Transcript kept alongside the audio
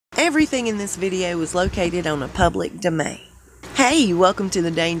Everything in this video is located on a public domain. Hey, welcome to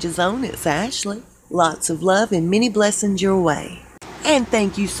the Danger Zone. It's Ashley. Lots of love and many blessings your way. And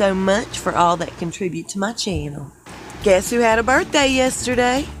thank you so much for all that contribute to my channel. Guess who had a birthday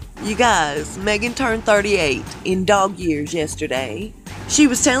yesterday? You guys, Meghan turned 38 in dog years yesterday. She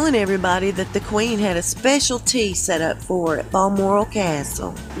was telling everybody that the Queen had a special tea set up for her at Balmoral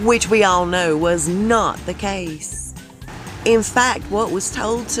Castle, which we all know was not the case. In fact, what was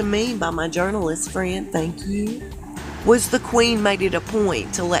told to me by my journalist friend, thank you, was the Queen made it a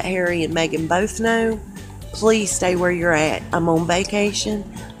point to let Harry and Meghan both know, please stay where you're at. I'm on vacation.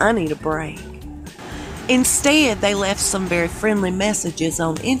 I need a break. Instead, they left some very friendly messages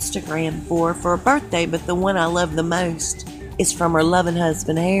on Instagram for her birthday, but the one I love the most is from her loving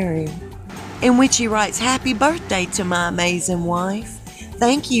husband, Harry, in which he writes, "Happy birthday to my amazing wife.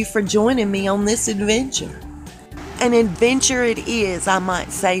 Thank you for joining me on this adventure." An adventure it is, I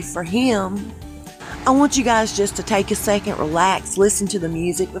might say, for him. I want you guys just to take a second, relax, listen to the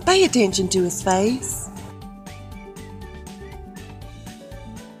music, but pay attention to his face.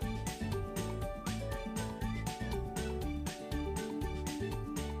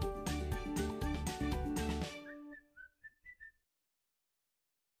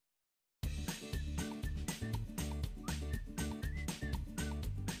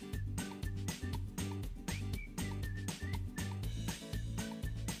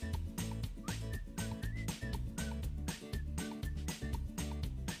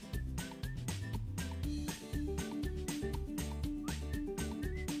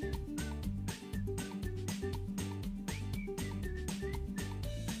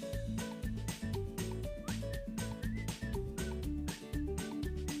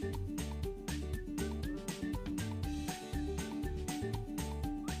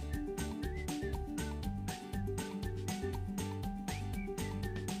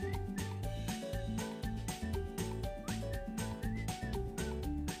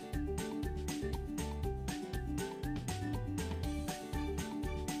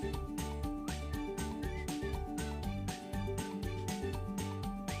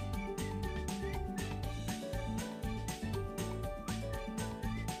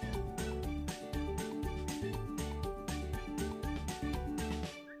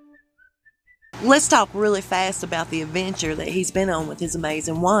 Let's talk really fast about the adventure that he's been on with his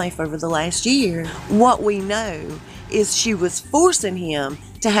amazing wife over the last year. What we know is she was forcing him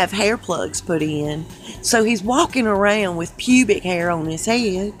to have hair plugs put in, so he's walking around with pubic hair on his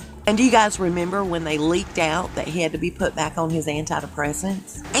head. And do you guys remember when they leaked out that he had to be put back on his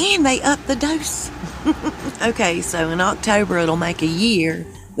antidepressants? And they upped the dose. Okay, so in October it'll make a year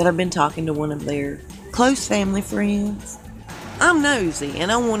that I've been talking to one of their close family friends. I'm nosy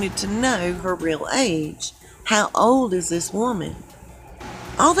and I wanted to know her real age. How old is this woman?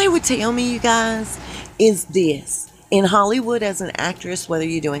 All they would tell me, you guys, is this. In Hollywood, as an actress, whether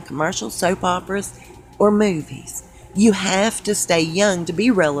you're doing commercials, soap operas, or movies, you have to stay young to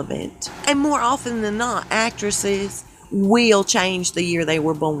be relevant. And more often than not, actresses will change the year they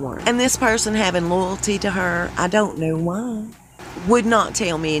were born. And this person having loyalty to her, I don't know why, would not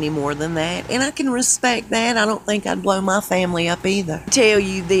tell me any more than that, and I can respect that. I don't think I'd blow my family up either. Tell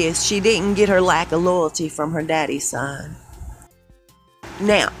you this, she didn't get her lack of loyalty from her daddy's side.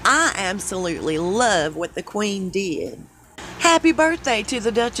 Now, I absolutely love what the Queen did. Happy birthday to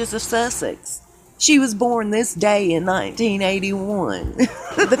the Duchess of Sussex. She was born this day in 1981.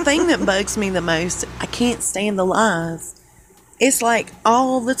 The thing that bugs me the most, I can't stand the lies. It's like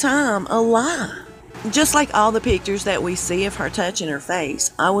all the time a lie. Just like all the pictures that we see of her touching her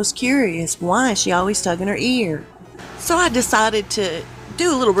face, I was curious, why is she always tugging her ear? So I decided to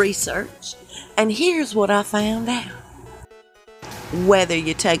do a little research, and here's what I found out. Whether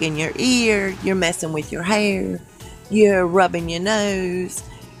you're tugging your ear, you're messing with your hair, you're rubbing your nose,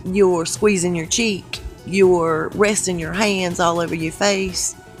 you're squeezing your cheek, you're resting your hands all over your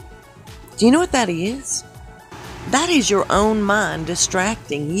face. Do you know what that is? That is your own mind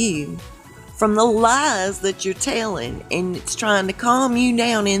distracting you from the lies that you're telling, and it's trying to calm you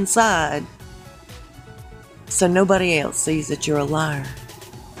down inside so nobody else sees that you're a liar.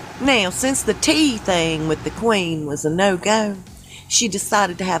 Now, since the tea thing with the Queen was a no-go, she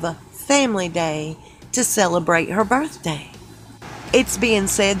decided to have a family day to celebrate her birthday. It's being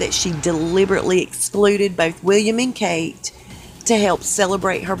said that she deliberately excluded both William and Kate to help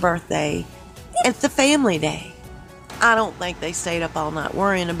celebrate her birthday at the family day. I don't think they stayed up all night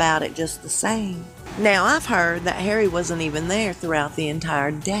worrying about it just the same. Now, I've heard that Harry wasn't even there throughout the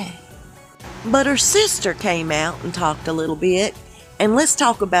entire day. But her sister came out and talked a little bit, and let's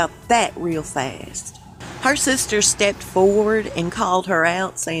talk about that real fast. Her sister stepped forward and called her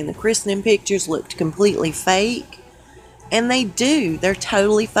out, saying the christening pictures looked completely fake. And they do. They're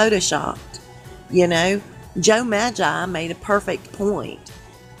totally photoshopped. You know, Joe Magi made a perfect point.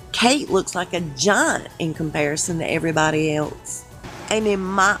 Kate looks like a giant in comparison to everybody else. And in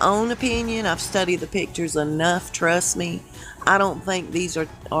my own opinion, I've studied the pictures enough, trust me. I don't think these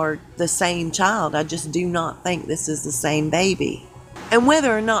are the same child. I just do not think this is the same baby. And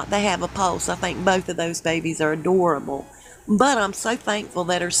whether or not they have a pulse, I think both of those babies are adorable. But I'm so thankful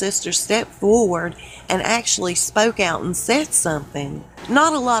that her sister stepped forward and actually spoke out and said something.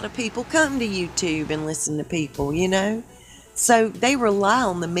 Not a lot of people come to YouTube and listen to people, you know. So they rely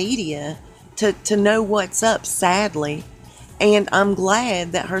on the media to know what's up, sadly. And I'm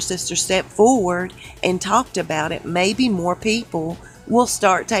glad that her sister stepped forward and talked about it. Maybe more people will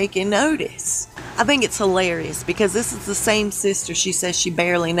start taking notice. I think it's hilarious because this is the same sister she says she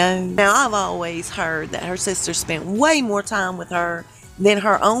barely knows. Now, I've always heard that her sister spent way more time with her than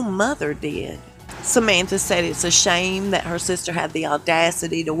her own mother did. Samantha said it's a shame that her sister had the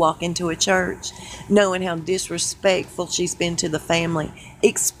audacity to walk into a church knowing how disrespectful she's been to the family,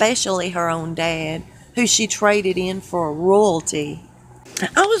 especially her own dad, who she traded in for royalty.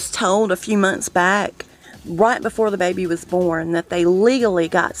 I was told a few months back, right before the baby was born, that they legally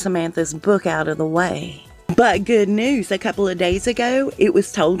got Samantha's book out of the way. But good news, a couple of days ago, it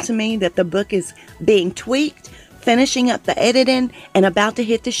was told to me that the book is being tweaked, finishing up the editing, and about to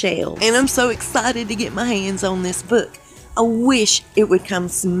hit the shelves. And I'm so excited to get my hands on this book. I wish it would come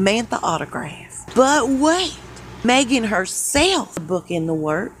Samantha autograph. But wait, Meghan herself, a book in the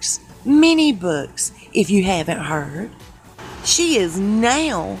works. Many books, if you haven't heard. She is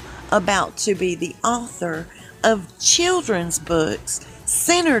now about to be the author of children's books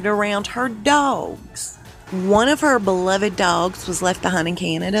centered around her dogs. One of her beloved dogs was left behind in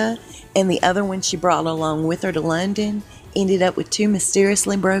Canada, and the other one she brought along with her to London ended up with 2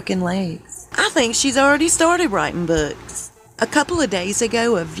 mysteriously broken legs. I think she's already started writing books. A couple of days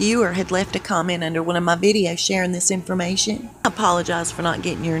ago, a viewer had left a comment under one of my videos sharing this information. I apologize for not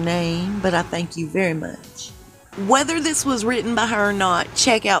getting your name, but I thank you very much. Whether this was written by her or not,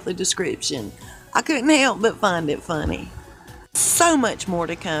 check out the description. I couldn't help but find it funny. So much more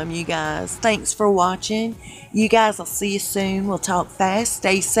to come, you guys. Thanks for watching. You guys, I'll see you soon. We'll talk fast,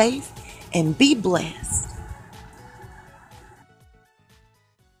 stay safe, and be blessed.